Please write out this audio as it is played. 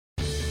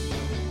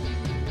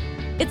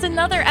It's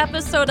another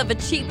episode of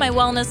Achieve My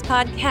Wellness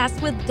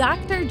podcast with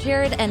Dr.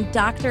 Jerod and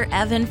Dr.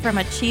 Evan from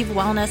Achieve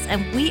Wellness,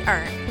 and we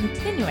are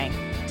continuing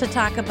to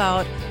talk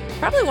about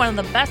probably one of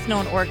the best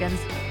known organs,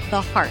 the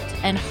heart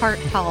and heart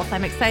health.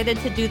 I'm excited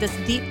to do this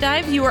deep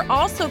dive. You are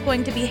also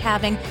going to be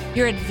having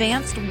your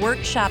advanced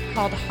workshop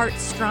called Heart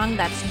Strong.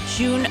 That's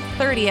June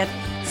 30th.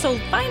 So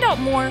find out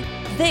more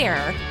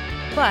there.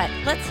 But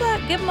let's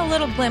give them a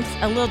little glimpse,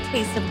 a little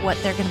taste of what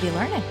they're going to be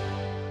learning.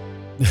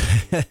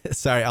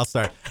 Sorry, I'll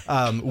start.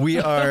 We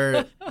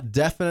are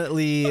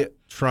definitely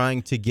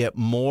trying to get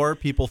more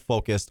people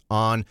focused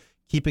on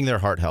keeping their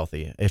heart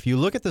healthy. If you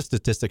look at the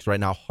statistics right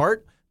now,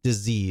 heart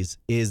disease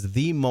is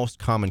the most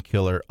common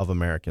killer of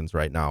Americans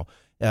right now.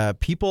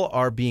 People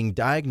are being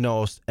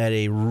diagnosed at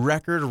a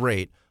record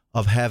rate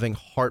of having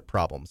heart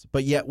problems,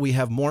 but yet we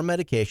have more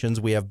medications,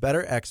 we have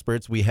better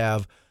experts, we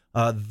have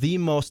the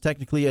most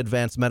technically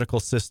advanced medical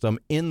system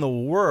in the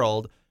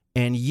world,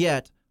 and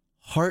yet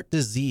heart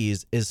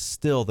disease is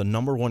still the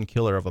number one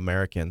killer of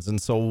Americans.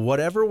 And so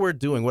whatever we're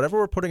doing, whatever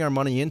we're putting our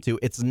money into,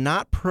 it's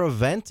not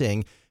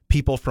preventing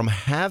people from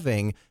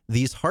having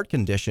these heart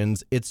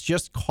conditions. It's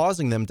just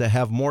causing them to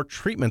have more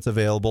treatments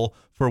available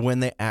for when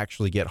they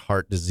actually get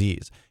heart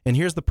disease. And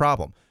here's the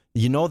problem.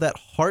 You know that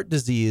heart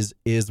disease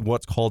is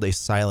what's called a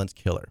silent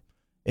killer.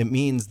 It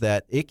means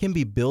that it can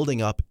be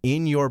building up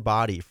in your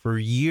body for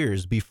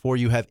years before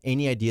you have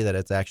any idea that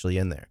it's actually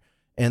in there.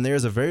 And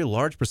there's a very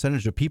large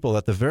percentage of people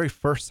that the very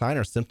first sign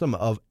or symptom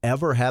of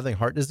ever having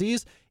heart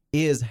disease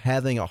is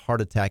having a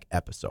heart attack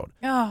episode.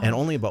 Oh. And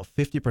only about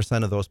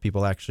 50% of those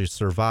people actually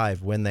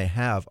survive when they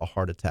have a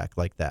heart attack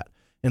like that.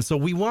 And so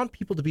we want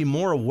people to be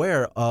more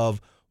aware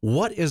of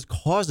what is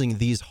causing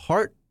these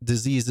heart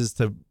diseases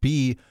to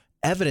be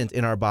evident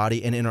in our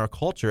body and in our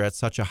culture at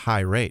such a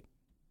high rate.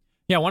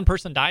 Yeah, one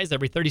person dies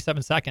every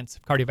 37 seconds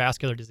of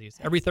cardiovascular disease,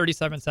 every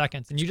 37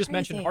 seconds. And you just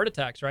mentioned heart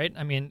attacks, right?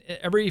 I mean,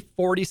 every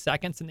 40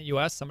 seconds in the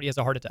U.S., somebody has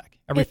a heart attack,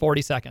 every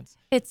 40 seconds.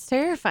 It's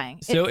terrifying.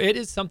 So it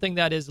is something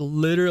that is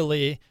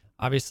literally,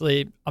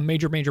 obviously, a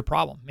major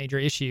problem, major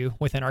issue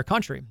within our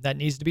country that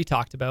needs to be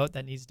talked about,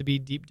 that needs to be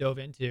deep dove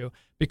into,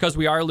 because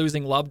we are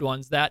losing loved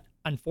ones that,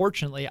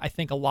 unfortunately, I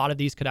think a lot of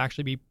these could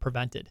actually be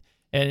prevented.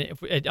 And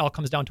it all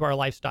comes down to our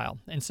lifestyle.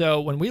 And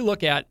so when we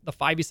look at the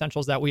 5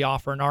 essentials that we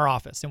offer in our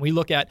office, and we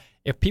look at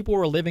if people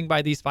were living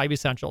by these 5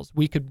 essentials,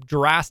 we could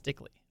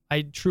drastically,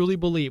 I truly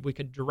believe we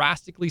could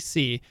drastically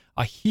see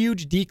a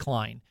huge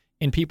decline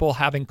in people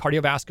having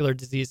cardiovascular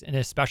disease and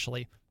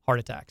especially heart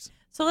attacks.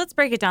 So let's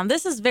break it down.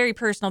 This is very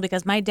personal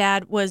because my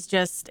dad was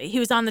he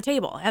was on the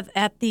table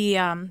at the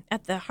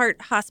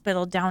heart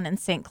hospital down in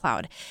St.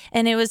 Cloud.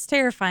 And it was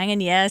terrifying.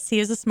 And yes, he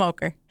is a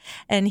smoker.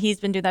 And he's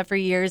been doing that for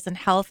years in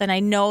health. And I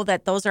know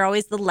that those are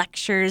always the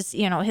lectures.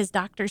 You know, his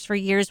doctors for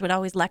years would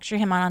always lecture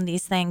him on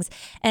these things.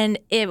 And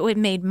it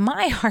made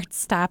my heart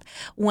stop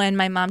when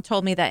my mom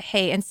told me that,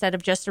 hey, instead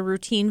of just a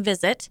routine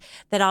visit,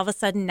 that all of a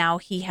sudden now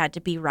he had to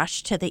be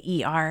rushed to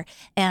the ER.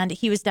 And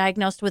he was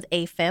diagnosed with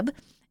AFib.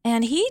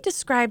 And he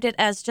described it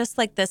as just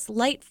like this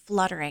light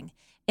fluttering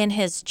in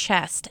his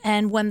chest.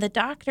 And when the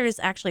doctors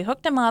actually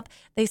hooked him up,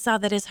 they saw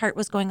that his heart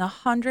was going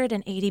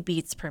 180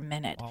 beats per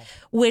minute, wow.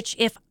 Which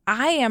if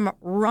I am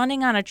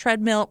running on a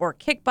treadmill or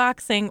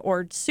kickboxing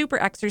or super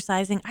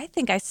exercising, I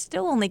think I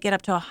still only get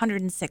up to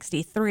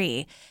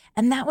 163.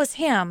 And that was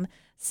him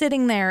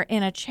sitting there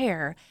in a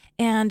chair.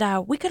 And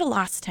we could have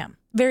lost him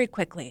very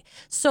quickly.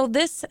 So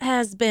this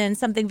has been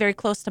something very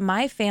close to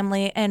my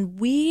family, and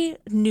we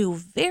knew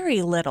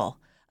very little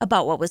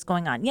about what was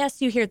going on.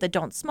 Yes, you hear the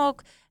don't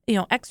smoke,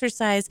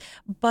 exercise,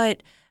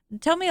 but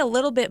tell me a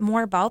little bit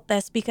more about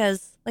this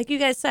because, like you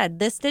guys said,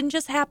 this didn't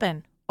just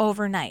happen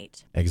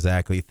overnight.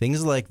 Exactly.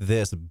 Things like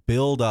this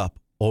build up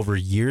over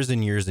years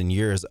and years and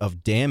years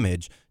of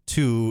damage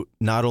to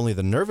not only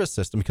the nervous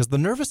system, because the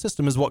nervous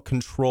system is what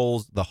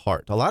controls the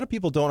heart. A lot of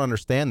people don't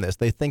understand this.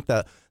 They think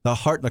that the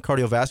heart and the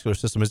cardiovascular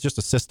system is just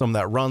a system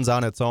that runs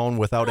on its own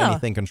without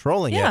anything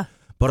controlling it.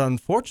 But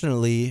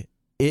unfortunately,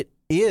 it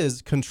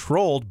is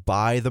controlled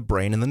by the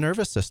brain and the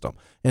nervous system.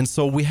 And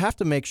so we have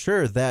to make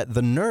sure that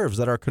the nerves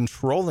that are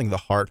controlling the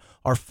heart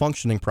are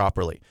functioning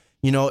properly.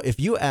 You know, if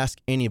you ask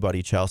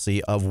anybody,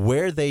 Chelsea, of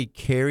where they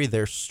carry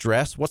their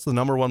stress, what's the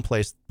number one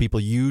place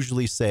people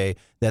usually say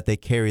that they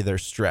carry their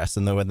stress?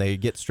 And then when they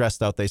get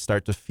stressed out, they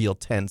start to feel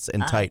tense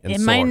and tight and in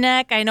sore. My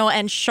neck, I know,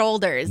 and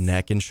shoulders.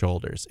 Neck and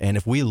shoulders. And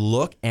if we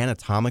look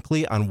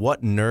anatomically on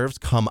what nerves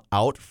come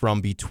out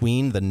from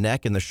between the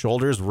neck and the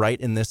shoulders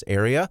right in this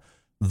area,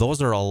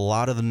 those are a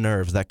lot of the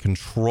nerves that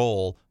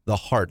control the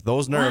heart.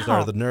 Those nerves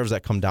are the nerves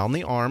that come down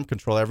the arm,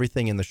 control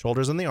everything in the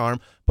shoulders and the arm,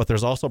 but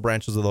there's also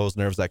branches of those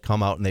nerves that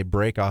come out and they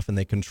break off and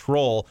they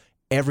control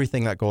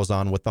everything that goes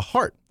on with the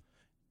heart.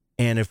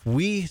 And if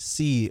we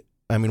see,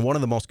 one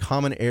of the most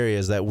common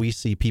areas that we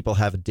see people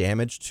have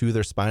damage to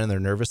their spine and their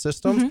nervous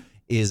systems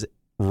is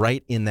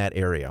right in that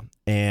area.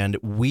 And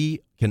we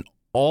can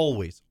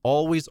always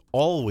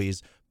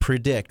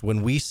predict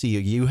when we see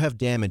you have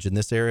damage in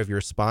this area of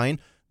your spine.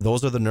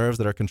 Those are the nerves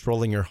that are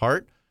controlling your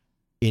heart.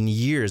 In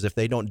years, if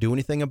they don't do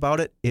anything about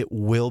it, it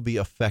will be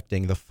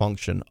affecting the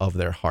function of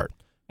their heart.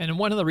 And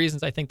one of the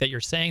reasons I think that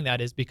you're saying that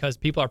is because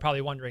people are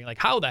probably wondering, like,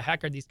 how the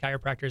heck are these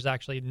chiropractors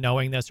actually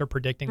knowing this or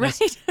predicting this?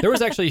 Right. There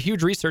was actually a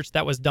huge research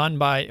that was done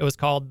by, it was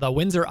called the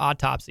Windsor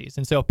autopsies.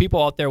 And so if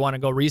people out there want to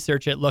go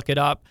research it, look it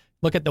up,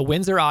 look at the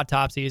Windsor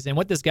autopsies. And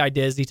what this guy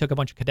did is he took a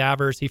bunch of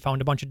cadavers, he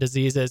found a bunch of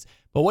diseases.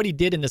 But what he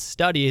did in this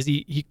study is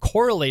he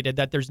correlated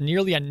that there's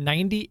nearly a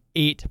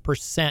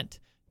 98%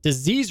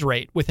 disease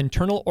rate with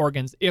internal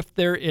organs if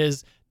there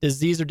is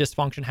disease or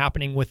dysfunction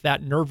happening with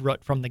that nerve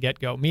root from the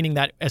get-go, meaning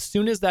that as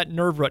soon as that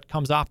nerve root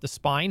comes off the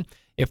spine,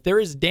 if there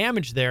is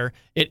damage there,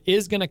 it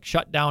is going to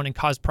shut down and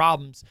cause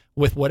problems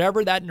with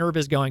whatever that nerve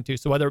is going to.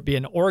 So whether it be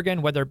an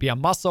organ, whether it be a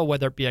muscle,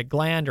 whether it be a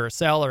gland or a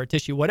cell or a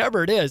tissue,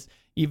 whatever it is,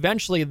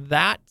 eventually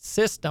that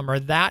system or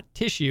that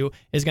tissue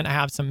is going to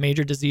have some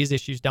major disease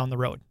issues down the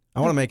road. I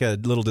want to make a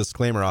little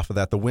disclaimer off of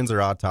that. The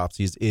Windsor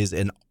Autopsies is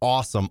an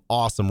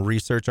awesome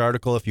research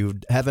article. If you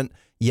haven't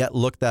yet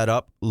looked that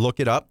up,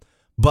 look it up.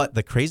 But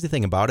the crazy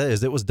thing about it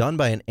is it was done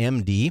by an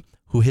MD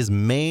who his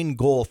main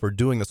goal for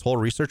doing this whole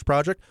research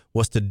project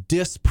was to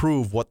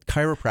disprove what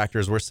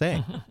chiropractors were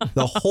saying.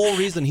 The whole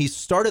reason he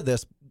started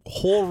this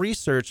whole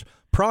research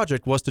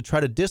project was to try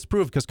to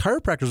disprove, because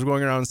chiropractors were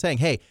going around and saying,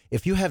 hey,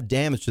 if you have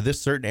damage to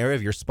this certain area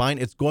of your spine,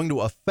 it's going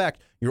to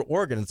affect your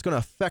organ. It's going to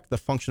affect the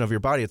function of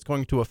your body. It's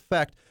going to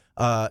affect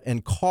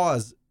and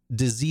cause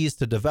disease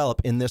to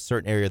develop in this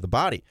certain area of the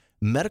body.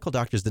 Medical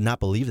doctors did not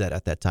believe that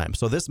at that time.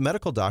 So this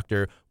medical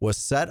doctor was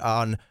set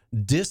on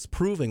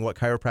disproving what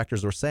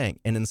chiropractors were saying.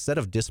 And instead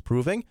of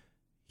disproving,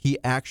 he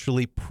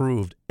actually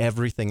proved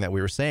everything that we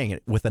were saying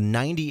with a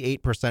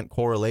 98%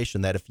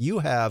 correlation that if you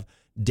have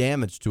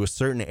damage to a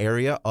certain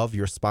area of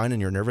your spine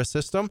and your nervous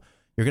system,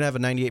 you're going to have a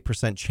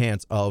 98%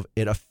 chance of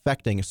it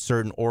affecting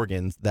certain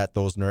organs that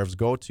those nerves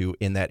go to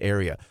in that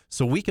area.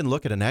 So we can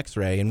look at an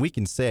x-ray and we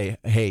can say,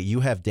 hey, you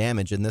have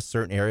damage in this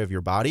certain area of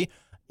your body,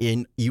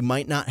 and you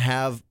might not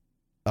have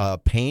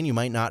pain, you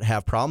might not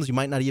have problems, you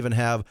might not even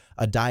have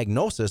a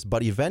diagnosis,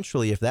 but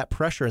eventually if that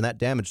pressure and that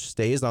damage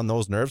stays on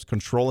those nerves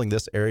controlling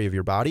this area of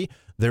your body,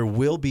 there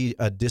will be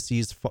a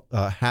disease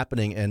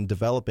happening and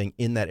developing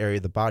in that area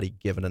of the body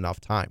given enough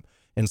time.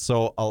 And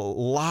so a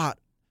lot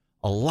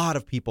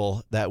of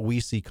people that we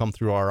see come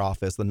through our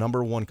office, the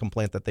number one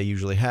complaint that they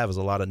usually have is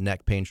a lot of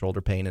neck pain, shoulder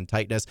pain, and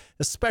tightness,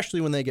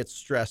 especially when they get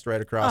stressed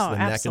right across the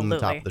neck and the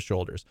top of the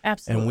shoulders.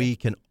 Absolutely. And we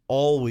can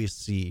always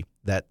see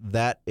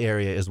that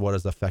area is what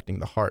is affecting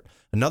the heart.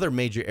 Another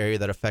major area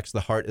that affects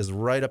the heart is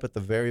right up at the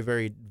very,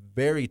 very,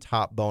 very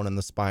top bone in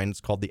the spine.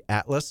 It's called the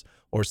atlas,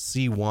 or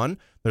C1.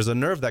 There's a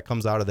nerve that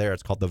comes out of there.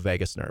 It's called the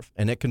vagus nerve,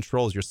 and it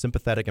controls your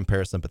sympathetic and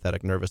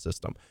parasympathetic nervous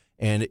system.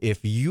 And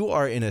if you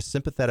are in a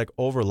sympathetic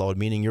overload,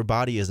 meaning your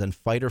body is in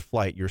fight or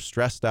flight, you're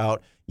stressed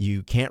out,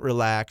 you can't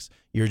relax,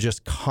 you're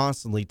just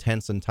constantly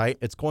tense and tight,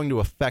 it's going to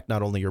affect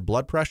not only your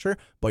blood pressure,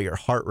 but your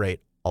heart rate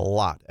a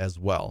lot as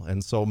well.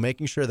 And so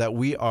making sure that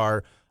we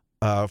are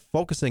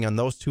focusing on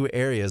those two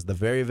areas, the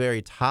very,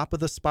 very top of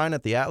the spine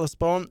at the atlas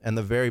bone and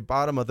the very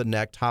bottom of the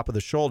neck, top of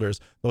the shoulders,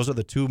 those are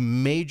the two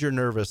major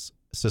nervous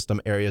system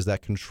areas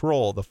that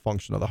control the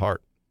function of the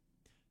heart.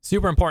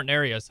 Super important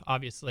areas,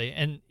 obviously.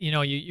 And, you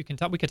know, we could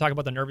talk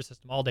about the nervous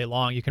system all day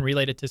long. You can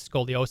relate it to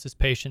scoliosis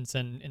patients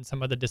and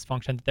some of the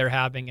dysfunction that they're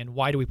having. And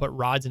why do we put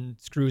rods and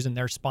screws in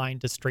their spine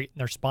to straighten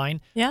their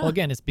spine? Yeah. Well,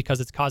 again, it's because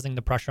it's causing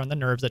the pressure on the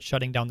nerves that's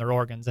shutting down their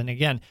organs. And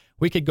again,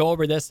 we could go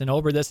over this and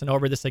over this and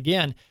over this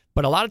again,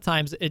 but a lot of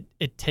times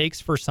it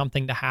takes for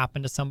something to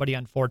happen to somebody,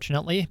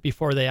 unfortunately,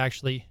 before they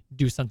actually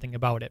do something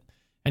about it.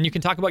 And you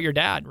can talk about your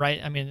dad, right?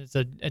 I mean, it's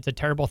a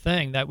terrible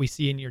thing that we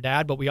see in your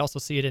dad, but we also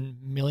see it in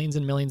millions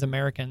and millions of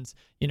Americans,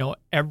 you know,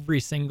 every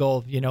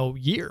single, you know,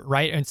 year,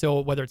 right? And so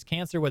whether it's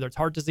cancer, whether it's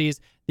heart disease,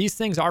 these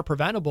things are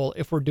preventable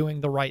if we're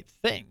doing the right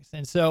things.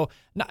 And so,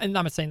 and I'm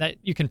not saying that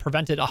you can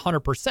prevent it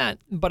 100%,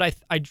 but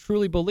I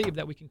truly believe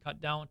that we can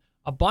cut down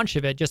a bunch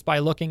of it just by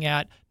looking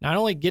at not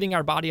only getting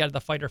our body out of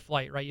the fight or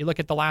flight, right? You look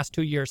at the last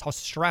 2 years, how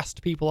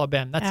stressed people have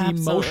been. That's the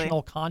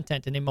emotional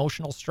content and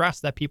emotional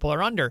stress that people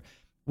are under.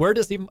 Where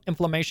does the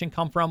inflammation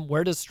come from?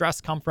 Where does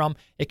stress come from?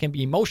 It can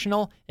be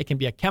emotional, it can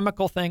be a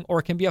chemical thing, or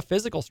it can be a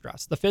physical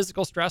stress. The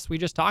physical stress we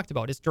just talked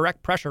about is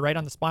direct pressure right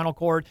on the spinal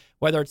cord,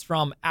 whether it's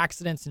from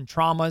accidents and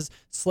traumas,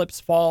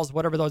 slips, falls,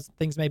 whatever those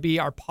things may be,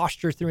 our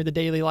posture through the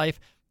daily life.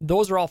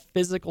 Those are all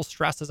physical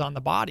stresses on the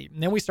body.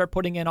 And then we start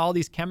putting in all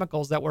these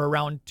chemicals that were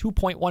around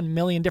 2.1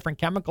 million different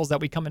chemicals that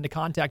we come into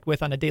contact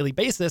with on a daily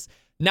basis.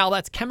 Now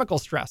that's chemical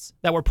stress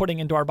that we're putting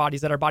into our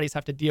bodies that our bodies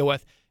have to deal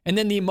with. And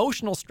then the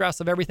emotional stress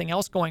of everything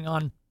else going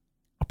on,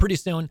 pretty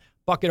soon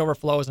bucket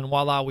overflows, and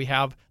voila, we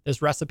have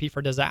this recipe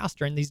for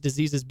disaster and these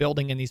diseases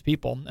building in these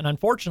people. And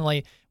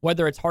unfortunately,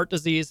 whether it's heart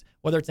disease,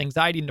 whether it's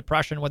anxiety and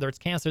depression, whether it's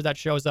cancer that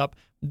shows up,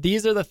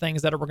 these are the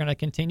things that we're going to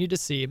continue to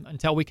see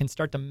until we can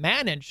start to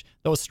manage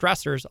those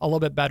stressors a little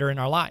bit better in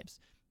our lives.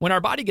 When our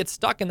body gets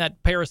stuck in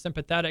that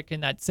parasympathetic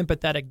and that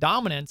sympathetic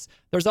dominance,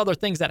 there's other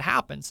things that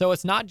happen. So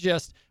it's not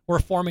just we're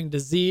forming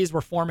disease,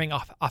 we're forming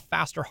a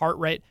faster heart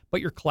rate,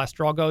 but your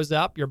cholesterol goes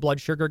up, your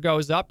blood sugar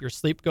goes up, your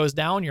sleep goes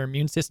down, your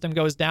immune system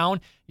goes down.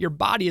 Your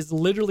body is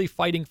literally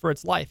fighting for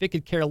its life. It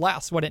could care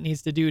less what it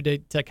needs to do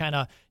to kind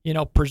of,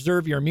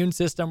 preserve your immune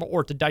system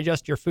or to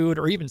digest your food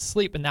or even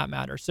sleep in that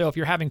matter. So if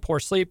you're having poor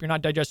sleep, you're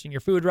not digesting your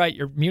food right,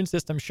 your immune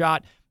system's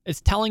shot,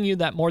 it's telling you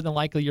that more than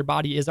likely your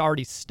body is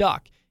already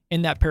stuck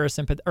in that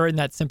in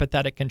that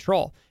sympathetic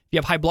control. If you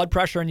have high blood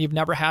pressure and you've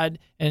never had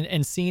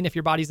and seen if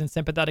your body's in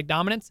sympathetic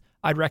dominance,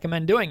 I'd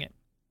recommend doing it.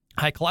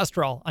 High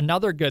cholesterol,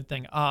 another good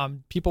thing.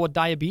 People with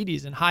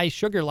diabetes and high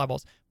sugar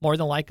levels, more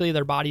than likely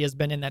their body has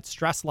been in that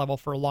stress level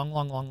for a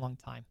long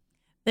time.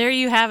 There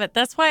you have it.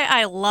 That's why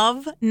I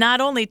love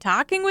not only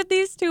talking with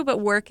these two, but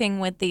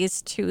working with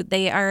these two.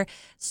 They are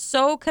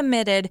so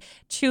committed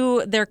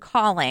to their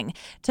calling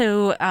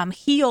to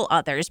heal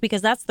others,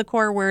 because that's the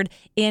core word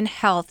in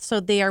health. So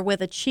they are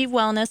with Achieve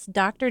Wellness,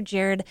 Dr.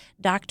 Jerod,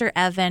 Dr.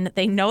 Evan.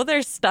 They know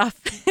their stuff.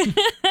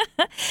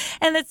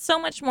 And it's so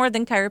much more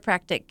than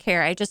chiropractic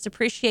care. I just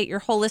appreciate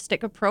your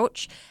holistic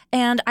approach.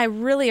 And I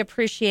really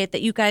appreciate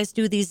that you guys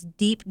do these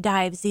deep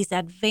dives, these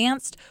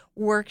advanced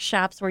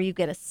workshops where you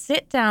get to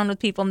sit down with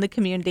people in the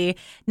community,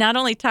 not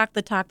only talk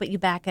the talk, but you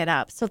back it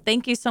up. So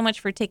thank you so much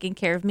for taking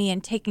care of me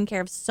and taking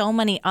care of so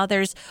many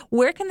others.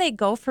 Where can they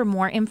go for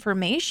more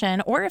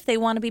information, or if they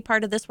want to be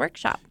part of this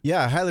workshop?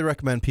 Yeah, I highly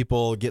recommend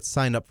people get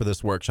signed up for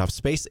this workshop.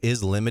 Space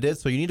is limited,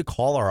 so you need to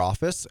call our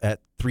office at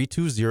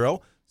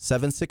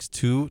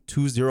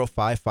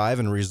 320-762-2055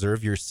 and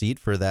reserve your seat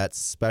for that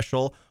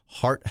special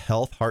Heart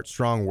Health, Heart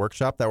Strong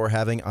workshop that we're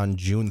having on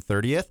June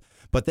 30th.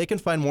 But they can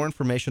find more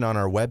information on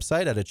our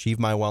website at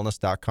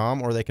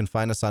achievemywellness.com, or they can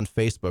find us on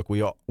Facebook.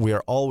 We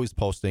are always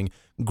posting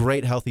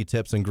great healthy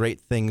tips and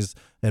great things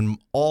and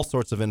all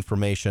sorts of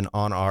information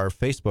on our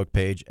Facebook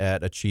page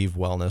at Achieve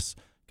Wellness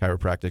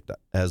Chiropractic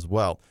as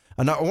well.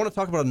 And now I want to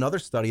talk about another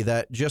study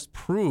that just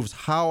proves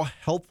how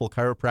helpful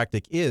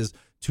chiropractic is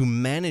to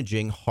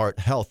managing heart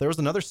health. There was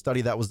another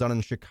study that was done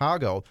in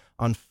Chicago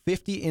on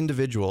 50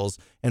 individuals,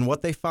 and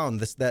what they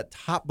found, that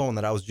top bone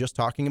that I was just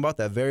talking about,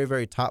 that very,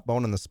 very top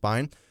bone in the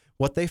spine,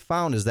 what they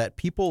found is that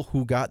people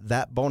who got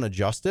that bone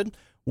adjusted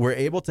were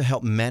able to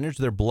help manage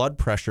their blood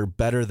pressure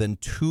better than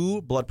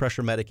 2 blood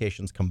pressure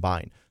medications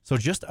combined. So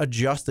just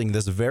adjusting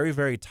this very,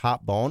 very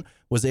top bone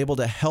was able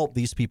to help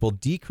these people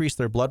decrease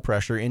their blood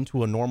pressure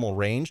into a normal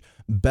range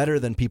better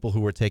than people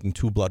who were taking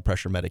 2 blood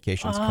pressure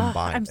medications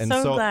combined. I'm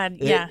so glad.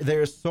 Yeah.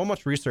 There's so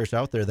much research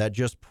out there that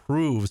just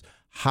proves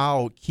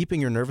how keeping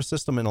your nervous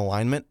system in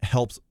alignment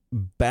helps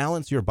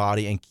balance your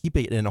body and keep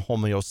it in a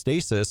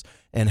homeostasis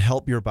and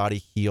help your body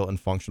heal and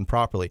function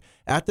properly.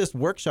 At this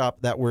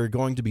workshop that we're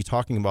going to be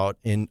talking about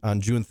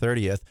on June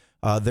 30th,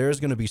 there's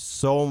going to be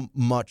so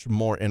much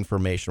more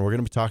information. We're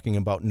going to be talking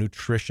about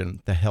nutrition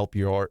to help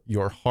your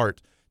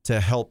heart, to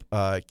help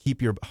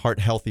keep your heart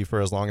healthy for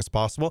as long as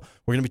possible.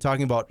 We're going to be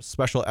talking about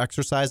special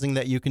exercising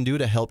that you can do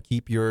to help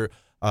keep your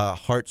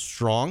heart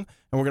strong.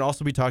 And we're going to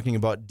also be talking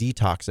about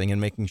detoxing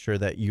and making sure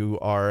that you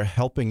are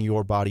helping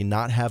your body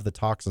not have the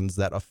toxins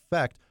that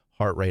affect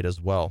heart rate as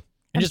well.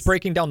 And just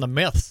breaking down the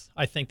myths,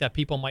 I think, that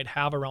people might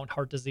have around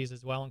heart disease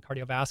as well and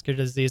cardiovascular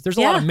disease. There's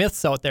a lot of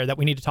myths out there that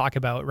we need to talk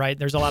about, right?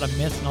 There's a lot of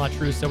myths and a lot of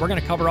truths. So we're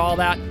going to cover all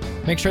that.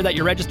 Make sure that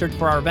you're registered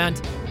for our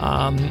event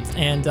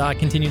and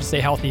continue to stay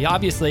healthy.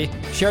 Obviously,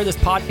 share this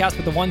podcast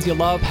with the ones you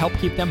love. Help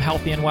keep them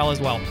healthy and well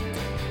as well.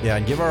 Yeah,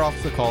 and give our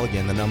office a call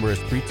again. The number is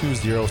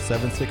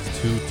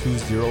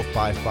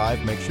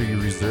 320-762-2055. Make sure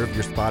you reserve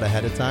your spot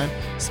ahead of time.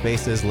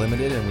 Space is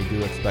limited, and we do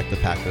expect to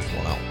pack this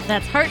one out.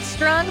 That's Heart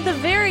Strong, the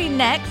very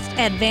next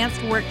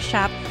advanced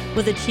workshop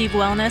with Achieve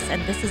Wellness.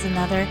 And this is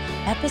another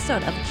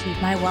episode of Achieve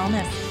My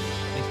Wellness.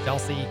 Thanks,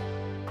 Chelsea.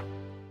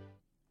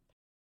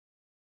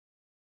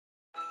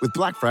 With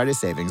Black Friday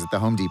savings at the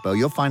Home Depot,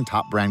 you'll find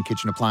top brand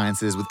kitchen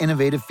appliances with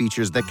innovative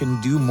features that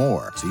can do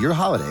more, so your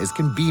holidays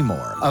can be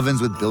more.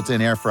 Ovens with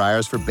built-in air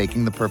fryers for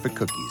baking the perfect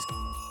cookies.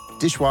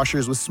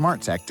 Dishwashers with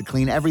smart tech to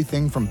clean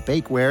everything from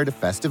bakeware to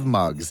festive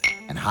mugs.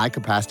 And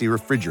high-capacity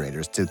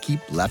refrigerators to keep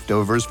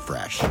leftovers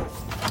fresh.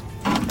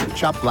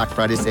 Shop Black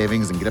Friday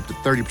savings and get up to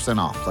 30%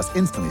 off, plus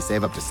instantly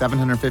save up to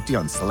 $750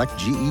 on select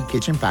GE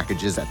kitchen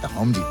packages at the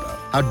Home Depot.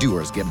 How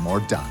doers get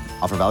more done.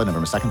 Offer valid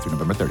November 2nd through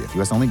November 30th.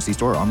 U.S. only. See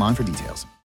store or online for details.